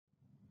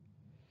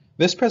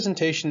This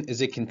presentation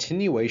is a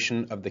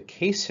continuation of the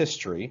case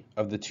history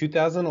of the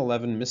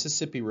 2011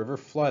 Mississippi River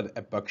flood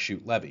at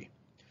Chute Levee.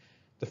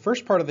 The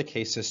first part of the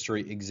case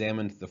history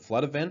examined the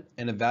flood event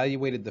and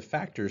evaluated the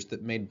factors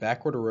that made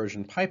backward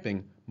erosion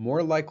piping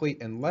more likely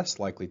and less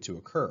likely to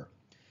occur.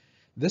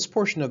 This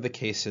portion of the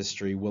case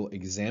history will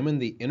examine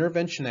the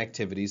intervention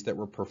activities that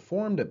were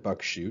performed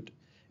at Chute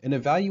and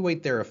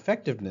evaluate their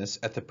effectiveness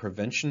at the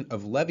prevention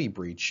of levee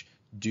breach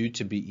due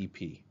to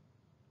BEP.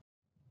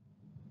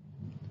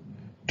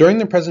 During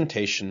the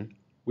presentation,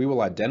 we will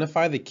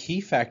identify the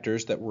key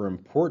factors that were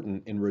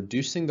important in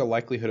reducing the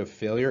likelihood of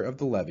failure of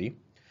the levee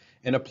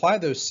and apply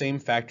those same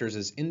factors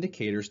as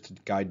indicators to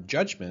guide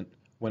judgment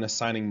when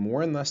assigning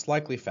more and less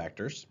likely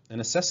factors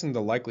and assessing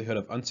the likelihood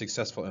of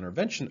unsuccessful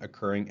intervention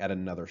occurring at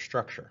another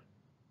structure.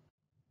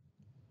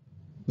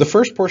 The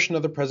first portion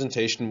of the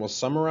presentation will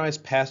summarize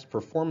past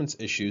performance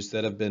issues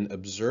that have been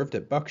observed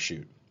at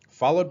Chute,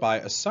 followed by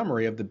a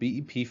summary of the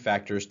BEP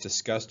factors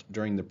discussed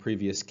during the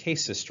previous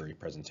case history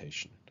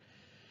presentation.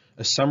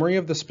 A summary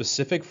of the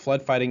specific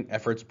flood fighting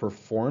efforts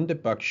performed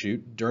at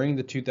Chute during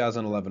the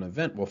 2011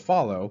 event will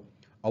follow,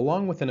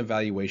 along with an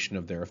evaluation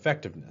of their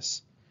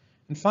effectiveness.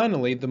 And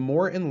finally, the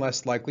more and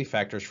less likely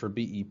factors for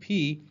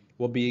BEP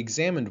will be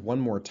examined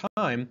one more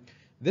time,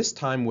 this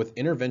time with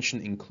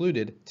intervention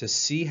included to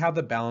see how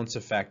the balance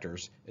of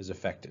factors is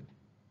affected.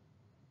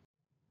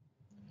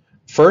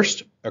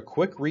 First, a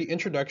quick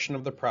reintroduction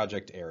of the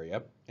project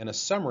area and a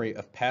summary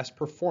of past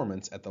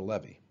performance at the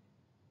levee.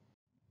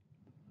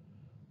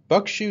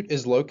 Chute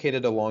is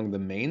located along the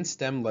main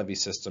stem levee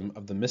system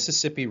of the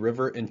Mississippi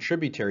River and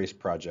Tributaries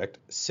Project,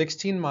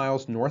 16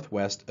 miles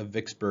northwest of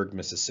Vicksburg,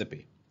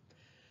 Mississippi.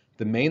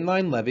 The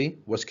mainline levee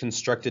was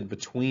constructed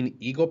between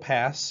Eagle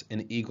Pass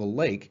and Eagle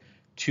Lake,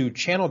 two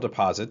channel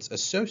deposits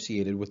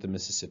associated with the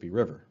Mississippi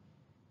River.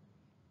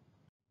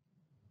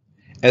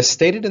 As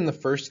stated in the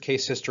first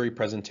case history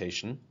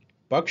presentation,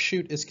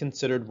 Chute is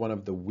considered one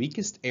of the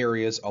weakest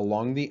areas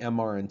along the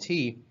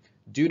MR&T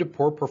due to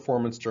poor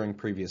performance during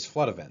previous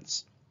flood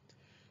events.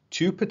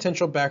 Two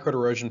potential backward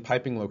erosion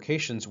piping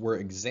locations were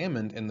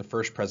examined in the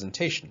first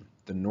presentation,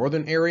 the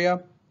northern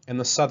area and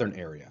the southern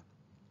area.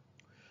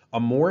 A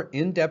more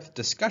in-depth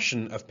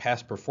discussion of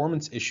past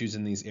performance issues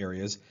in these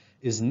areas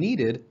is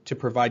needed to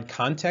provide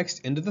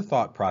context into the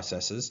thought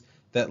processes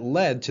that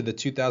led to the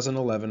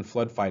 2011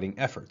 flood fighting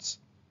efforts.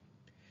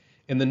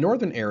 In the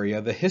northern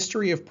area, the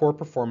history of poor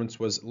performance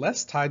was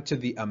less tied to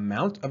the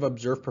amount of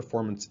observed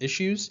performance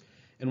issues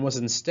and was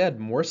instead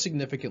more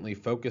significantly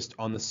focused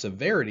on the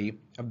severity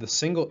of the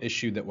single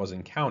issue that was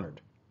encountered.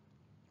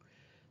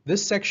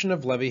 This section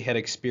of levee had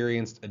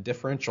experienced a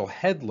differential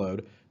head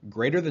load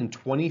greater than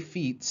 20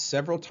 feet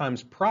several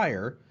times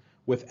prior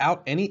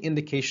without any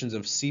indications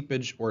of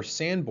seepage or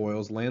sand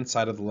boils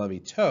landside of the levee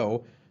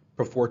toe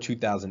before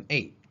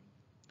 2008.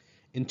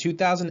 In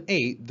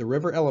 2008, the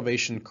river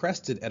elevation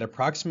crested at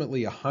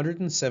approximately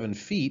 107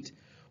 feet,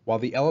 while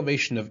the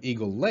elevation of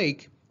Eagle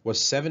Lake was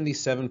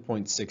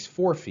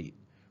 77.64 feet,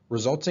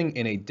 resulting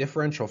in a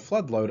differential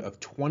flood load of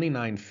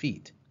 29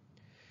 feet.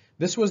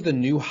 This was the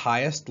new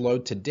highest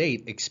load to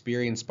date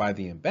experienced by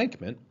the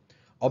embankment,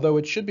 although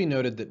it should be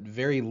noted that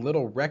very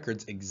little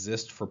records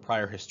exist for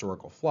prior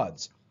historical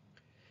floods.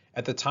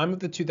 At the time of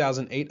the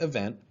 2008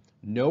 event,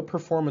 no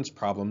performance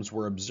problems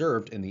were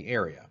observed in the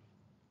area.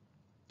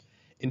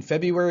 In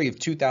February of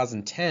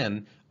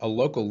 2010, a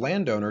local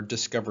landowner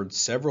discovered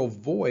several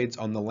voids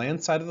on the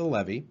land side of the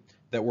levee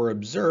that were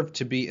observed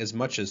to be as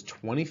much as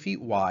 20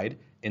 feet wide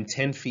and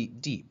 10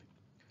 feet deep.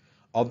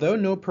 Although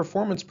no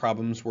performance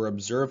problems were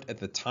observed at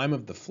the time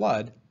of the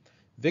flood,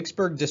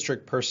 Vicksburg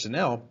District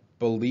personnel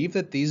believe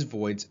that these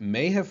voids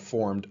may have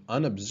formed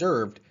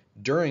unobserved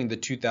during the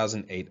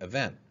 2008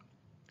 event.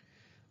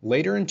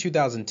 Later in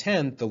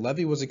 2010, the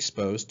levee was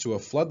exposed to a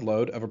flood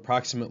load of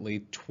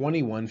approximately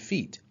 21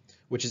 feet,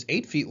 which is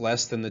 8 feet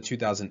less than the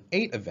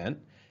 2008 event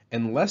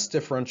and less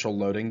differential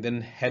loading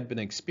than had been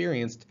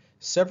experienced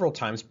several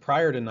times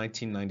prior to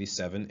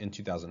 1997 and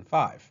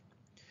 2005.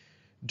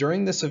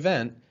 During this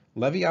event,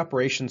 levee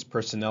operations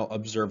personnel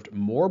observed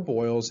more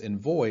boils and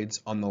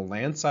voids on the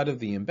land side of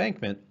the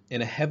embankment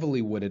in a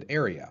heavily wooded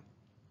area.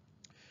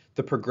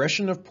 The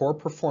progression of poor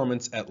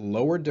performance at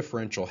lower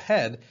differential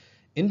head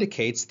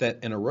indicates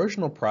that an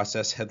erosional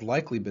process had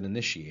likely been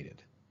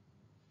initiated.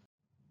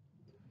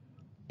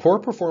 Poor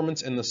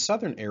performance in the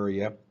southern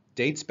area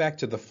dates back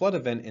to the flood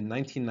event in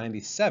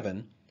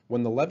 1997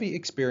 when the levee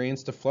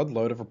experienced a flood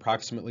load of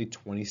approximately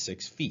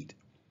 26 feet.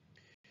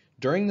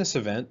 During this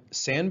event,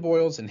 sand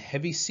boils and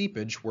heavy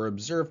seepage were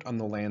observed on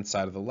the land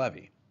side of the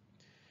levee.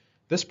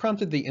 This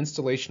prompted the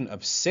installation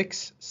of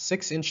 6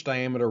 6-inch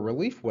diameter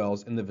relief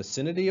wells in the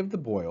vicinity of the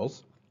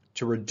boils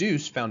to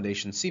reduce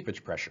foundation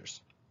seepage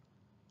pressures.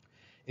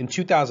 In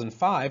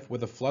 2005,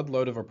 with a flood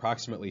load of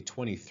approximately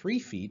 23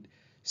 feet,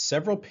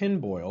 several pin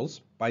boils,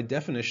 by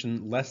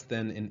definition less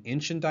than an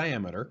inch in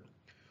diameter,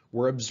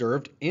 were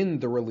observed in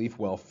the relief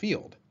well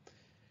field.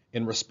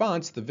 In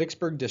response, the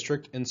Vicksburg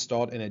District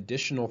installed an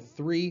additional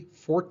 3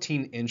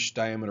 14-inch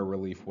diameter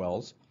relief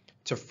wells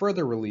to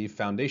further relieve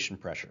foundation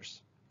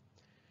pressures.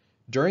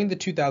 During the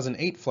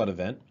 2008 flood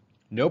event,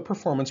 no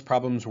performance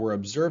problems were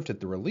observed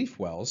at the relief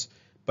wells,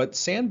 but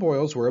sand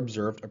boils were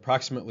observed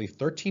approximately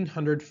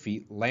 1,300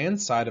 feet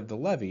landside of the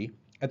levee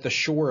at the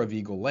shore of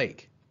Eagle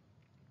Lake.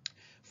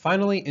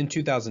 Finally, in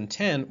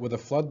 2010, with a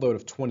flood load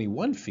of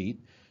 21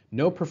 feet,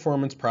 no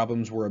performance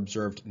problems were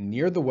observed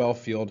near the well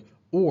field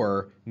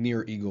or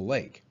near Eagle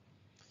Lake.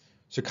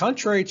 So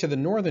contrary to the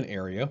northern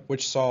area,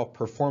 which saw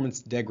performance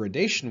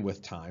degradation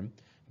with time,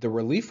 the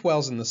relief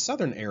wells in the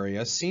southern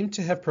area seem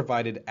to have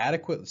provided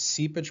adequate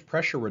seepage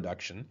pressure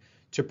reduction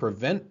to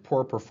prevent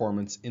poor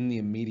performance in the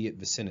immediate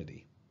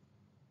vicinity.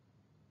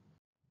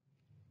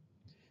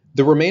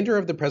 The remainder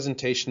of the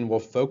presentation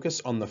will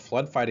focus on the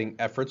flood fighting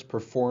efforts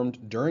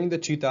performed during the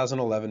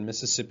 2011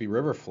 Mississippi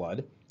River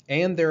flood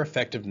and their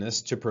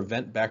effectiveness to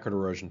prevent backward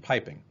erosion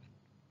piping.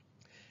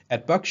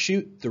 At Buck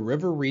Chute, the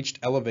river reached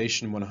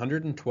elevation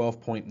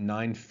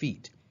 112.9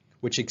 feet,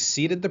 which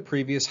exceeded the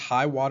previous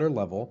high water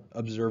level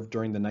observed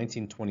during the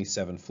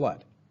 1927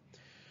 flood.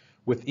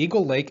 With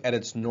Eagle Lake at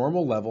its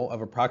normal level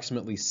of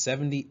approximately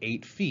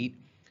 78 feet,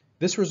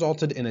 this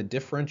resulted in a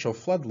differential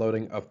flood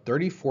loading of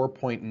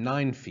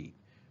 34.9 feet,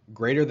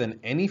 greater than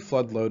any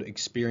flood load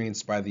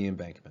experienced by the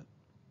embankment.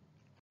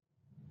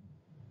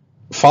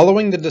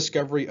 Following the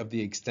discovery of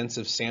the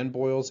extensive sand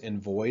boils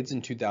and voids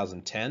in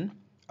 2010,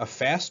 a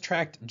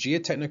fast-tracked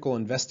geotechnical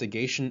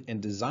investigation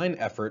and design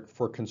effort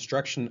for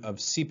construction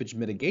of seepage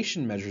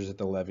mitigation measures at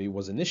the levee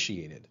was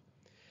initiated.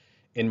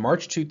 In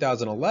March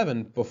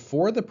 2011,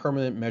 before the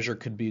permanent measure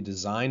could be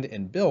designed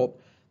and built,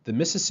 the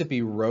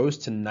Mississippi rose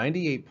to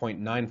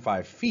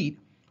 98.95 feet,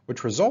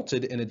 which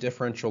resulted in a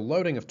differential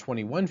loading of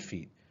 21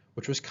 feet,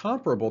 which was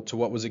comparable to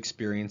what was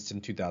experienced in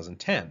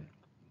 2010.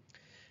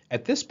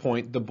 At this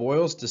point, the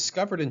boils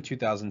discovered in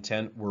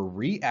 2010 were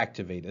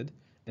reactivated,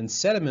 and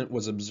sediment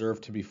was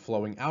observed to be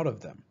flowing out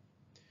of them.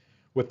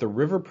 With the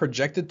river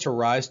projected to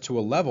rise to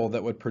a level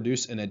that would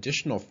produce an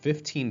additional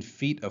 15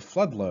 feet of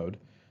flood load,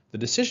 the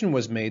decision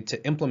was made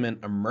to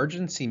implement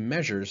emergency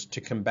measures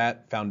to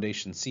combat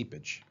foundation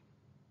seepage.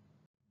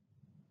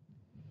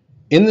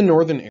 In the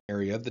northern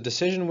area, the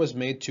decision was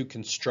made to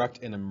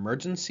construct an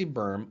emergency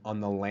berm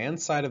on the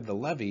land side of the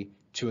levee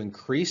to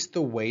increase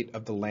the weight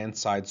of the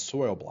landside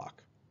soil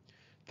block.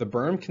 The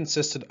berm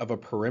consisted of a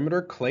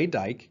perimeter clay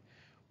dike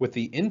with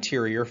the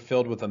interior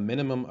filled with a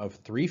minimum of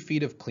 3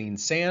 feet of clean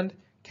sand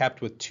capped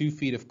with 2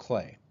 feet of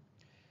clay.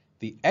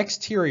 The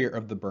exterior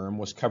of the berm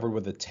was covered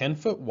with a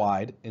 10-foot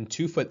wide and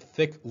 2-foot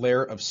thick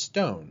layer of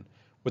stone,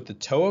 with the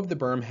toe of the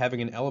berm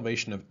having an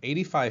elevation of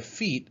 85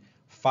 feet,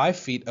 5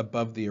 feet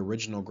above the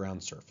original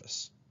ground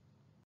surface.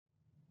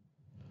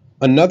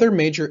 Another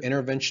major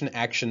intervention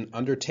action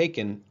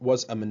undertaken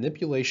was a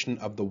manipulation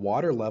of the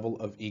water level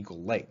of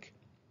Eagle Lake.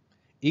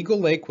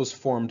 Eagle Lake was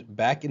formed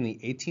back in the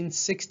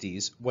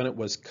 1860s when it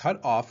was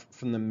cut off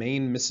from the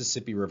main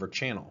Mississippi River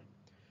channel.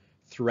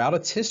 Throughout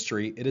its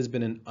history, it has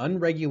been an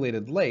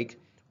unregulated lake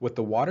with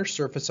the water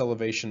surface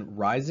elevation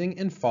rising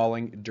and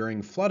falling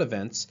during flood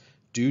events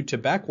due to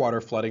backwater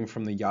flooding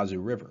from the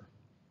Yazoo River.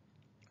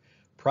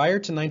 Prior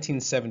to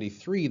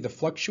 1973, the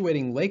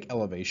fluctuating lake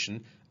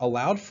elevation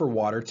allowed for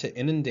water to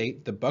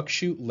inundate the Buck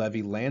Chute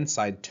levee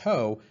landside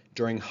toe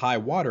during high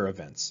water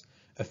events,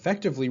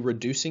 effectively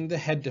reducing the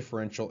head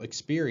differential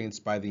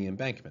experienced by the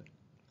embankment.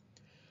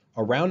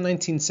 Around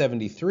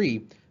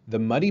 1973, the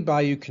Muddy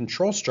Bayou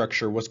control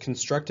structure was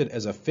constructed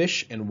as a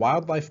fish and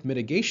wildlife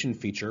mitigation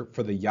feature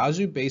for the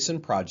Yazoo Basin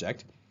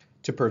project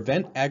to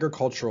prevent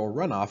agricultural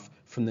runoff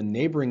from the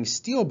neighboring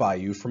Steel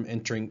Bayou from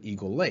entering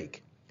Eagle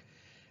Lake.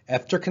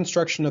 After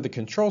construction of the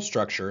control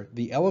structure,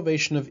 the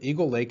elevation of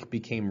Eagle Lake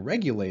became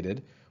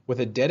regulated with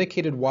a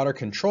dedicated water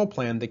control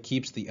plan that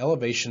keeps the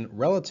elevation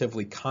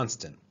relatively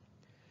constant.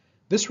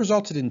 This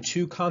resulted in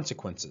two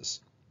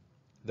consequences.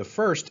 The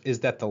first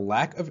is that the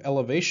lack of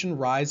elevation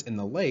rise in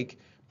the lake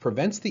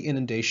prevents the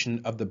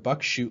inundation of the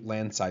Buck Chute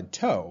landside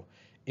toe,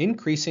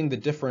 increasing the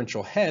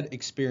differential head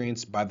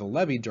experienced by the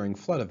levee during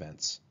flood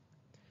events.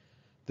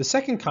 The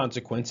second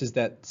consequence is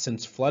that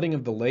since flooding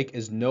of the lake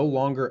is no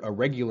longer a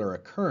regular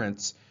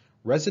occurrence,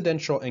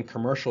 residential and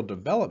commercial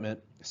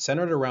development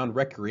centered around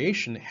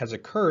recreation has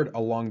occurred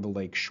along the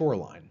lake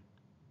shoreline.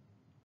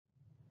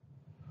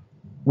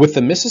 With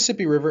the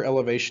Mississippi River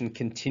elevation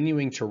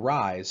continuing to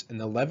rise and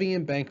the levee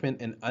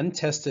embankment and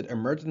untested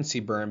emergency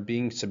berm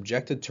being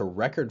subjected to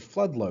record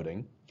flood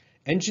loading,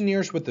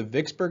 engineers with the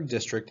Vicksburg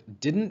district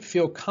didn't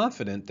feel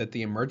confident that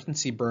the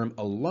emergency berm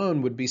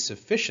alone would be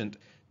sufficient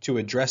to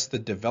address the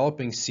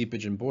developing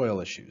seepage and boil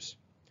issues.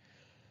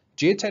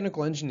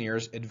 Geotechnical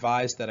engineers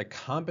advised that a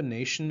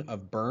combination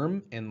of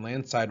berm and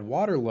landside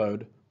water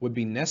load would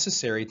be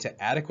necessary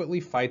to adequately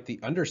fight the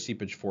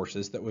underseepage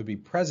forces that would be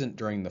present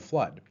during the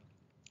flood.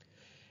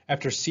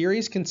 After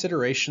serious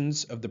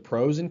considerations of the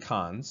pros and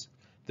cons,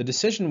 the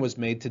decision was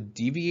made to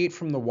deviate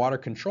from the water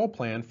control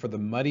plan for the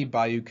Muddy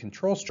Bayou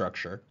control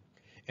structure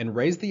and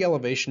raise the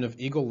elevation of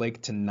Eagle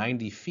Lake to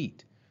 90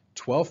 feet,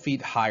 12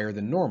 feet higher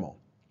than normal.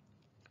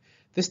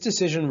 This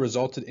decision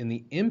resulted in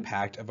the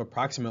impact of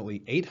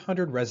approximately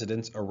 800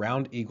 residents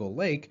around Eagle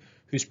Lake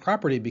whose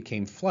property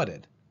became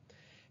flooded.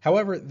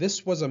 However,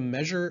 this was a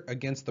measure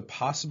against the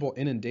possible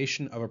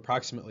inundation of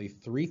approximately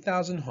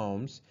 3,000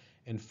 homes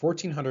and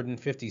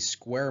 1,450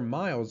 square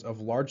miles of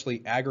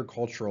largely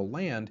agricultural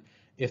land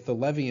if the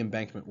levee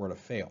embankment were to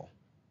fail.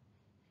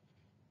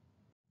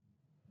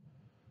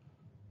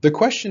 The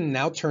question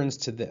now turns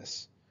to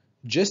this: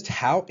 just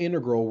how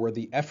integral were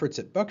the efforts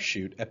at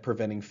Buckshute at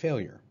preventing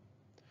failure?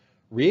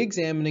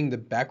 Re-examining the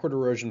backward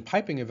erosion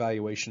piping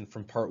evaluation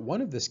from part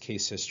 1 of this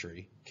case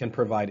history can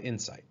provide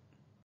insight.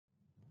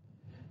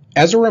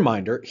 As a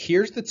reminder,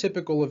 here's the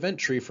typical event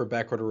tree for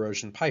backward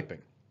erosion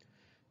piping.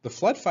 The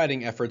flood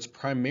fighting efforts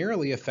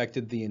primarily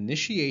affected the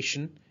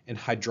initiation and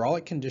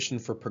hydraulic condition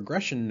for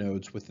progression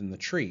nodes within the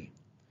tree.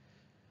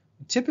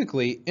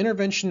 Typically,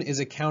 intervention is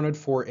accounted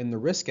for in the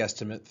risk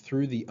estimate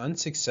through the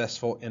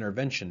unsuccessful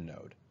intervention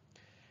node.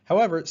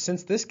 However,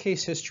 since this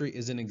case history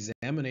is an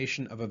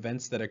examination of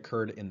events that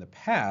occurred in the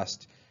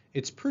past,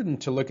 it's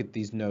prudent to look at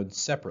these nodes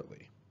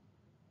separately.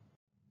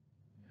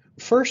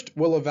 First,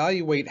 we'll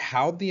evaluate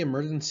how the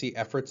emergency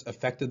efforts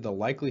affected the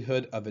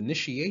likelihood of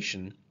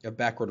initiation of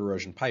backward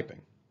erosion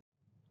piping.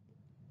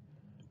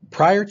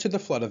 Prior to the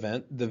flood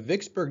event, the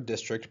Vicksburg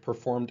district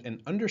performed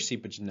an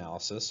underseepage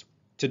analysis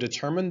to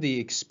determine the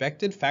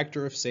expected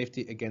factor of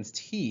safety against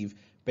heave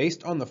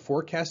based on the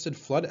forecasted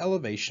flood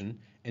elevation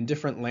and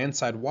different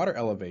landside water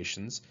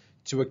elevations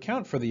to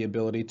account for the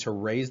ability to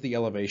raise the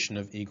elevation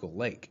of Eagle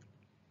Lake.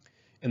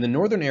 In the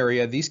northern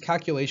area, these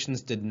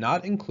calculations did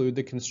not include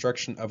the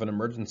construction of an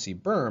emergency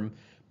berm,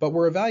 but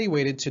were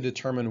evaluated to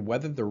determine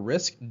whether the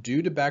risk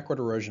due to backward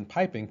erosion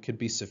piping could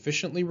be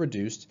sufficiently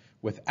reduced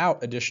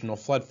without additional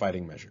flood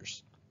fighting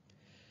measures.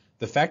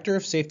 The factor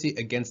of safety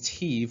against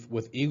heave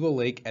with Eagle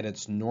Lake at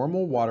its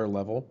normal water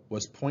level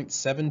was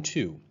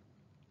 0.72,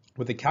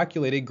 with a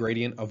calculated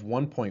gradient of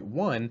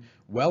 1.1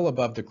 well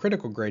above the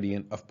critical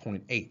gradient of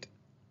 0.8.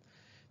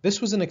 This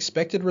was an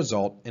expected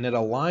result, and it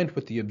aligned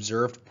with the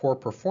observed poor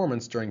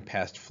performance during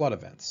past flood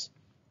events.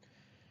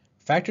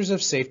 Factors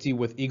of safety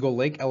with Eagle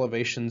Lake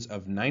elevations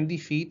of 90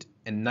 feet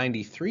and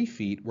 93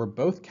 feet were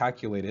both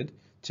calculated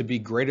to be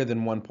greater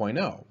than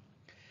 1.0.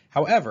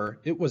 However,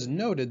 it was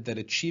noted that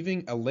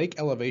achieving a lake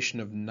elevation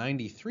of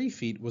 93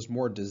 feet was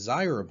more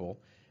desirable,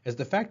 as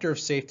the factor of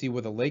safety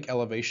with a lake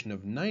elevation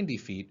of 90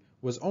 feet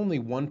was only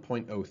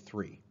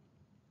 1.03.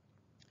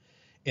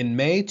 In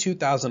May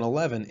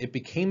 2011, it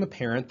became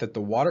apparent that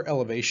the water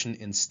elevation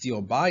in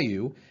Steel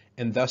Bayou,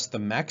 and thus the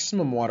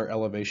maximum water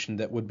elevation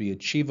that would be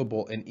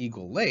achievable in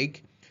Eagle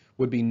Lake,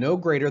 would be no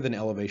greater than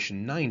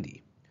elevation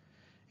 90.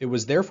 It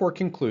was therefore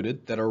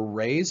concluded that a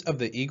raise of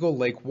the Eagle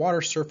Lake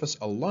water surface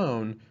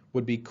alone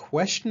would be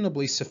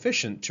questionably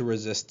sufficient to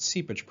resist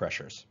seepage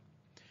pressures.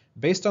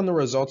 Based on the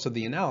results of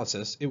the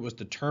analysis, it was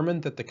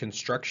determined that the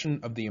construction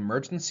of the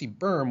emergency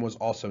berm was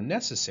also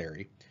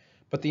necessary,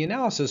 but the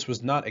analysis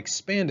was not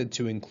expanded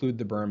to include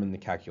the berm in the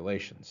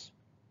calculations.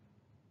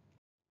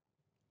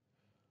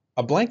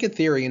 A blanket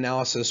theory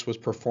analysis was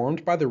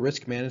performed by the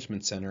Risk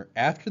Management Center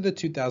after the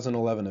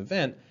 2011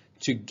 event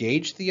to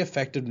gauge the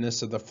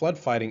effectiveness of the flood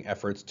fighting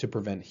efforts to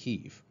prevent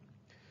heave.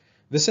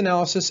 This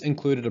analysis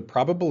included a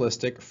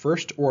probabilistic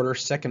first-order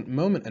second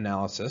moment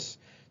analysis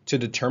to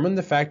determine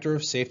the factor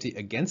of safety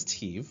against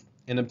heave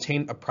and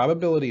obtain a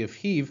probability of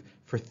heave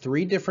for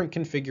 3 different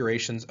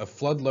configurations of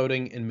flood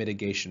loading and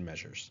mitigation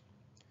measures.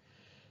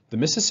 The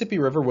Mississippi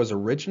River was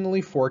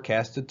originally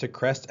forecasted to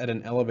crest at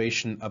an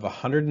elevation of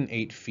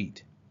 108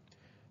 feet.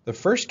 The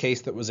first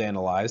case that was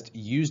analyzed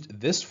used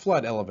this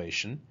flood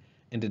elevation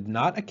and did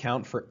not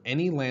account for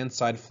any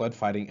landside flood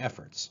fighting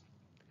efforts.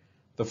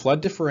 The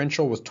flood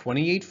differential was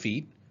 28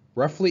 feet,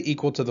 roughly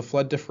equal to the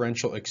flood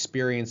differential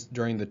experienced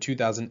during the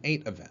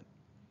 2008 event.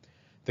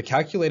 The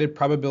calculated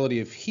probability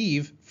of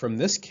heave from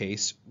this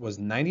case was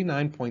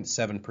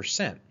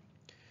 99.7%.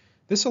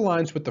 This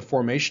aligns with the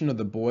formation of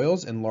the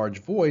boils and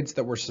large voids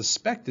that were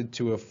suspected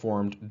to have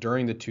formed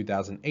during the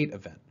 2008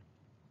 event.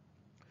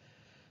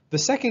 The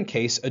second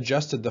case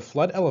adjusted the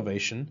flood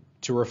elevation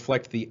to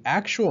reflect the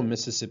actual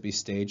Mississippi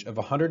stage of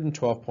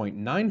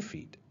 112.9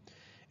 feet,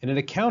 and it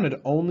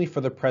accounted only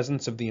for the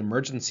presence of the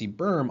emergency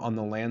berm on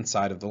the land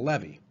side of the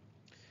levee.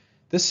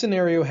 This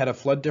scenario had a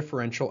flood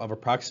differential of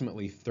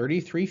approximately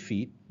 33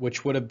 feet,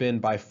 which would have been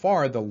by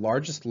far the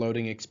largest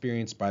loading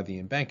experienced by the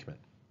embankment.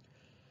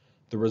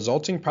 The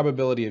resulting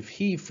probability of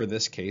heave for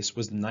this case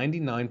was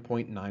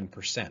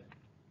 99.9%.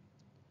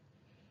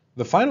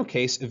 The final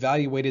case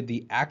evaluated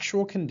the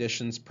actual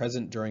conditions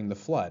present during the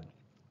flood,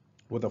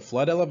 with a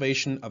flood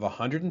elevation of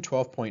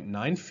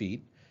 112.9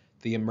 feet,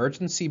 the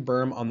emergency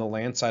berm on the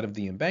land side of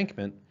the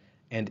embankment,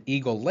 and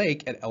Eagle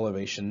Lake at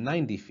elevation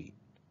 90 feet.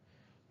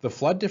 The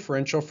flood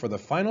differential for the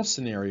final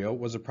scenario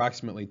was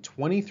approximately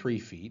 23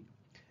 feet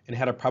and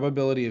had a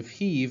probability of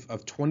heave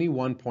of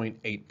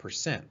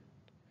 21.8%.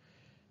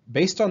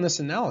 Based on this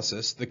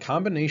analysis, the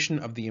combination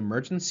of the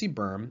emergency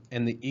berm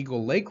and the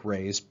Eagle Lake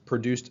raise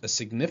produced a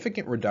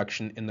significant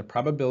reduction in the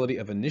probability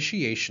of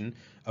initiation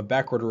of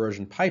backward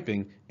erosion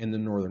piping in the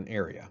northern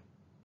area.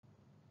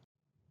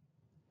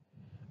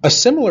 A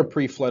similar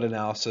pre-flood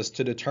analysis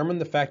to determine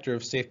the factor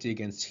of safety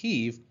against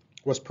heave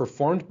was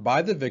performed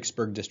by the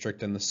Vicksburg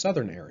district in the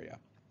southern area.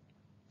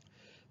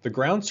 The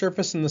ground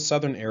surface in the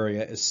southern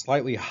area is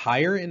slightly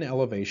higher in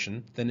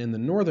elevation than in the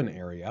northern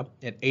area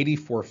at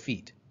 84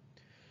 feet.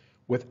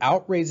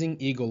 Without raising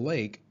Eagle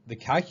Lake, the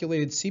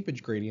calculated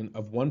seepage gradient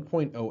of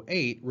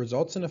 1.08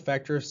 results in a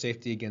factor of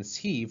safety against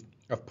heave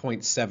of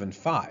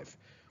 0.75,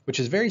 which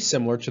is very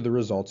similar to the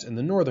results in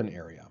the northern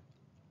area.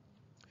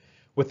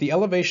 With the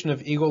elevation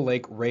of Eagle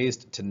Lake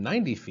raised to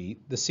 90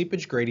 feet, the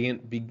seepage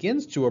gradient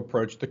begins to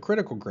approach the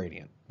critical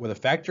gradient with a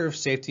factor of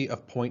safety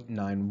of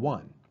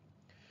 0.91.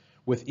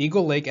 With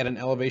Eagle Lake at an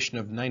elevation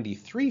of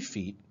 93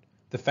 feet,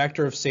 the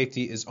factor of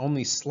safety is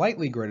only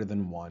slightly greater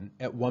than 1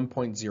 at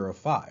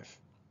 1.05.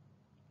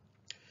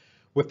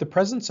 With the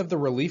presence of the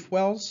relief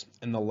wells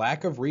and the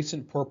lack of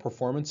recent poor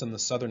performance in the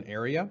southern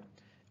area,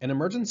 an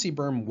emergency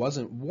berm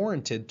wasn't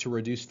warranted to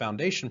reduce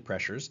foundation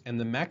pressures, and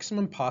the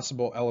maximum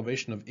possible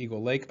elevation of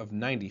Eagle Lake of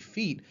 90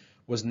 feet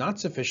was not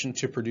sufficient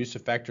to produce a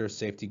factor of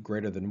safety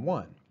greater than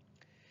 1.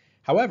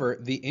 However,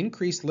 the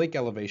increased lake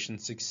elevation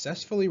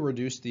successfully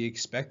reduced the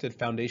expected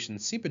foundation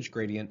seepage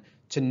gradient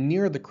to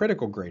near the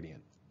critical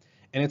gradient,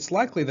 and it's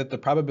likely that the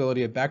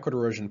probability of backward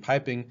erosion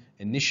piping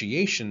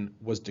initiation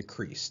was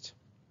decreased.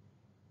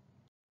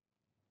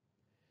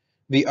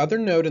 The other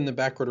node in the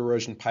backward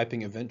erosion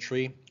piping event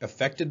tree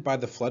affected by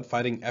the flood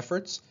fighting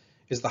efforts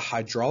is the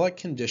hydraulic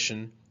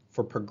condition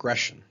for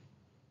progression.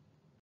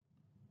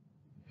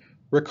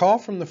 Recall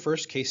from the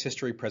first case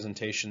history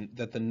presentation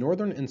that the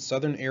northern and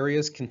southern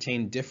areas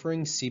contain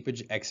differing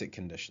seepage exit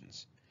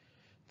conditions.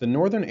 The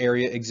northern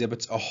area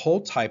exhibits a hole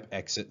type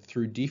exit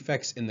through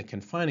defects in the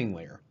confining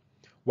layer,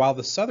 while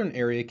the southern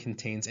area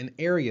contains an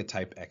area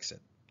type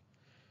exit.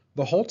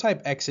 The hole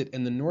type exit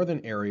in the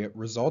northern area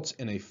results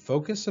in a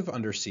focus of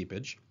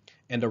underseepage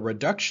and a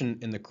reduction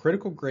in the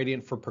critical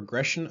gradient for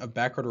progression of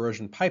backward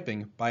erosion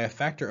piping by a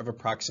factor of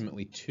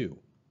approximately 2.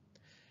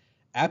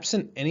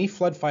 Absent any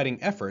flood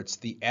fighting efforts,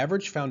 the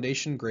average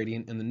foundation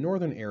gradient in the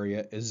northern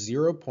area is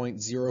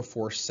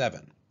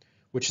 0.047,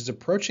 which is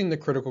approaching the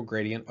critical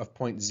gradient of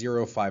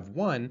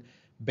 0.051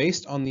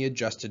 based on the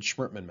adjusted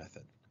Schmertmann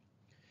method.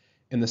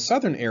 In the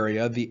southern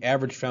area, the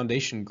average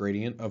foundation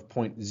gradient of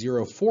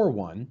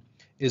 0.041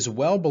 is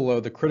well below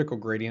the critical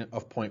gradient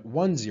of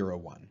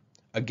 0.101,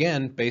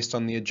 again based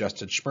on the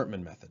adjusted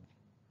Schmertmann method.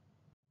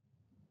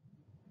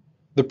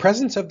 The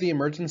presence of the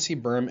emergency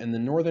berm in the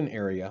northern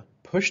area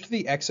pushed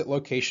the exit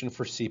location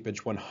for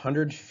seepage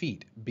 100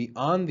 feet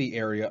beyond the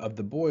area of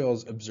the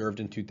boils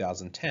observed in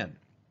 2010.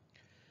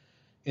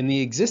 In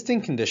the existing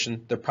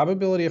condition, the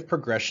probability of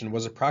progression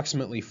was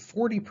approximately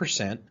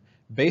 40%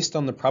 based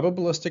on the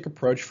probabilistic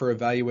approach for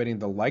evaluating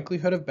the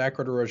likelihood of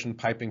backward erosion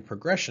piping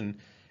progression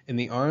in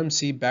the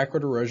RMC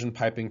Backward Erosion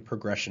Piping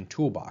Progression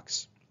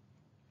Toolbox.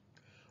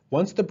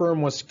 Once the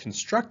berm was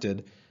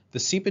constructed, the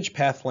seepage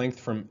path length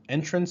from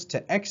entrance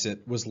to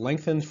exit was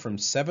lengthened from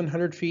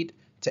 700 feet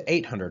to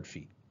 800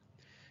 feet.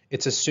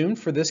 It's assumed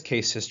for this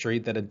case history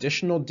that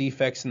additional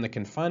defects in the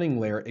confining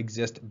layer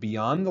exist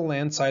beyond the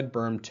landside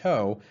berm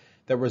toe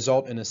that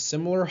result in a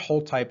similar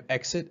hole type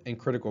exit and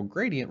critical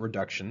gradient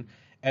reduction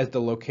as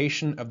the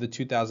location of the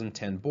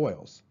 2010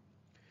 boils.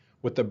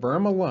 With the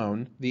berm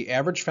alone, the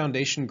average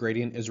foundation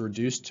gradient is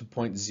reduced to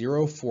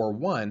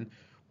 0.041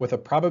 with a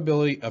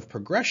probability of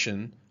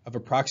progression of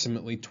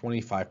approximately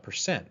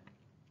 25%.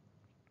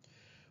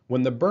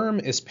 When the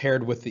berm is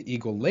paired with the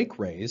Eagle Lake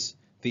raise,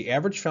 the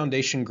average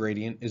foundation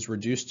gradient is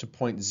reduced to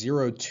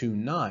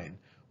 0.029,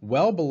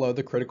 well below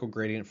the critical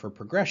gradient for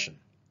progression.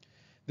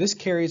 This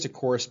carries a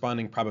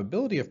corresponding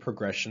probability of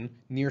progression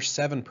near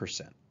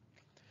 7%.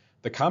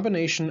 The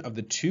combination of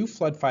the two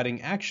flood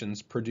fighting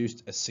actions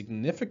produced a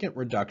significant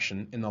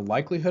reduction in the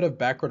likelihood of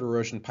backward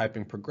erosion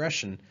piping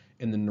progression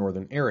in the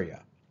northern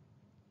area.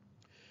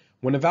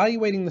 When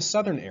evaluating the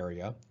southern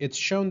area, it's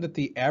shown that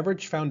the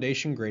average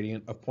foundation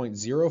gradient of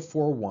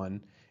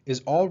 0.041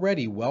 is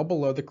already well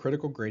below the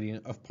critical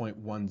gradient of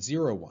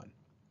 0.101.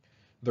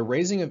 The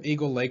raising of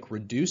Eagle Lake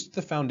reduced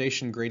the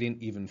foundation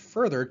gradient even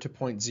further to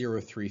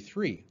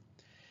 0.033.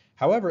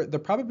 However, the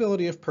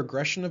probability of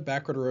progression of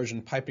backward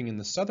erosion piping in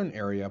the southern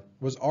area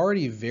was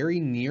already very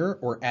near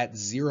or at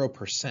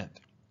 0%.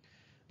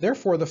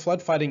 Therefore, the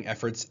flood fighting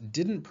efforts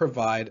didn't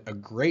provide a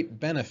great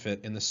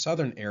benefit in the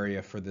southern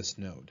area for this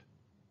node.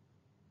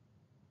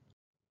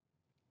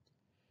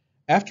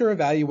 After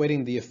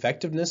evaluating the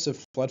effectiveness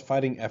of flood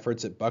fighting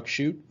efforts at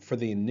Buckchute for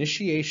the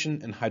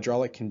initiation and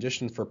hydraulic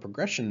condition for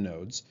progression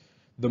nodes,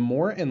 the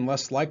more and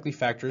less likely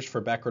factors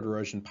for backward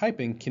erosion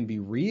piping can be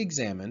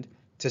re-examined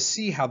to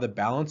see how the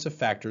balance of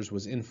factors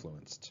was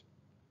influenced.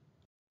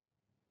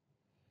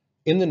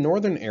 In the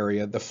northern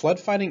area, the flood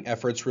fighting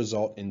efforts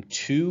result in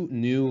two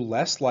new,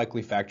 less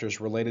likely factors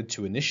related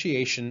to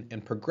initiation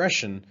and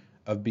progression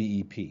of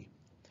BEP.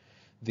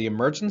 The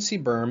emergency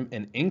berm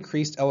and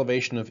increased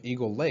elevation of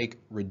Eagle Lake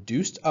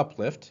reduced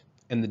uplift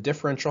and the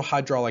differential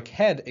hydraulic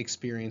head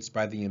experienced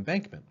by the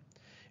embankment,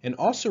 and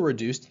also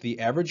reduced the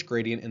average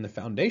gradient in the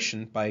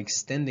foundation by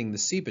extending the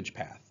seepage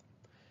path.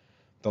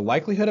 The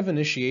likelihood of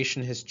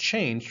initiation has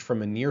changed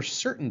from a near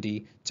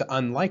certainty to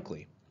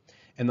unlikely,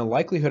 and the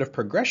likelihood of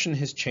progression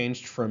has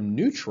changed from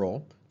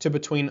neutral to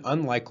between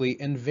unlikely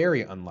and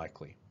very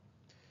unlikely.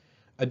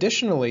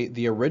 Additionally,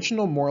 the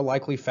original more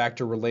likely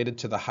factor related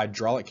to the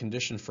hydraulic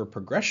condition for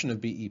progression of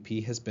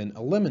BEP has been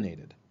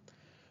eliminated.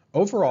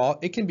 Overall,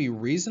 it can be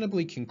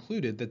reasonably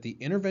concluded that the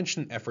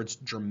intervention efforts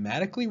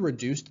dramatically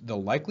reduced the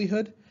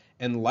likelihood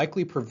and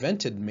likely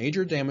prevented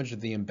major damage of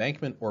the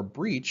embankment or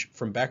breach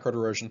from backward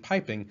erosion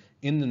piping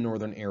in the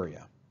northern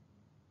area.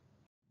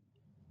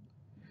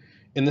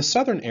 In the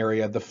southern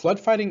area, the flood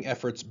fighting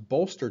efforts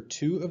bolster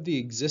two of the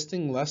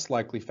existing less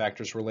likely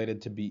factors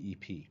related to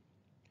BEP.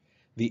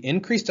 The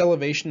increased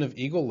elevation of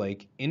Eagle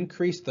Lake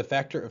increased the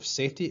factor of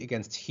safety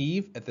against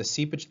heave at the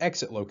seepage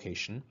exit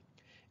location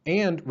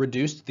and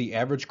reduced the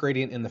average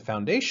gradient in the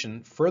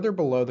foundation further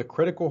below the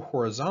critical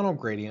horizontal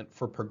gradient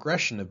for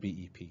progression of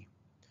BEP.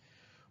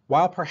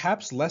 While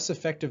perhaps less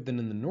effective than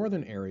in the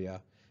northern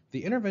area,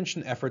 the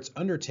intervention efforts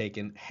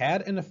undertaken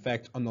had an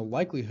effect on the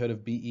likelihood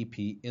of BEP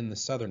in the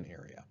southern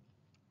area.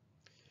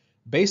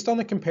 Based on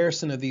the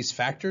comparison of these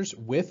factors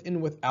with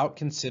and without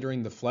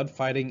considering the flood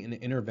fighting and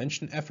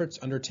intervention efforts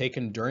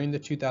undertaken during the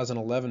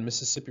 2011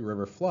 Mississippi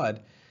River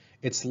flood,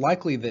 it's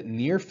likely that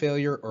near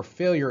failure or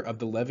failure of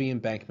the levee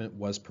embankment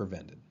was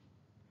prevented.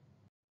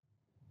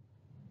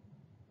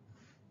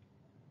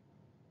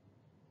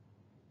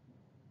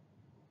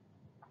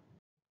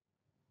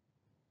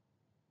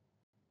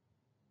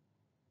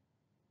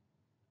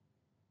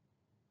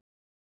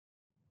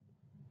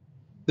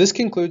 This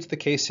concludes the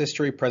case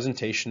history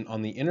presentation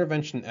on the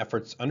intervention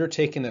efforts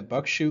undertaken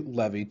at Chute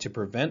Levee to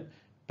prevent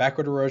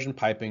backward erosion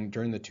piping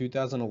during the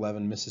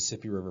 2011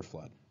 Mississippi River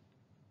flood.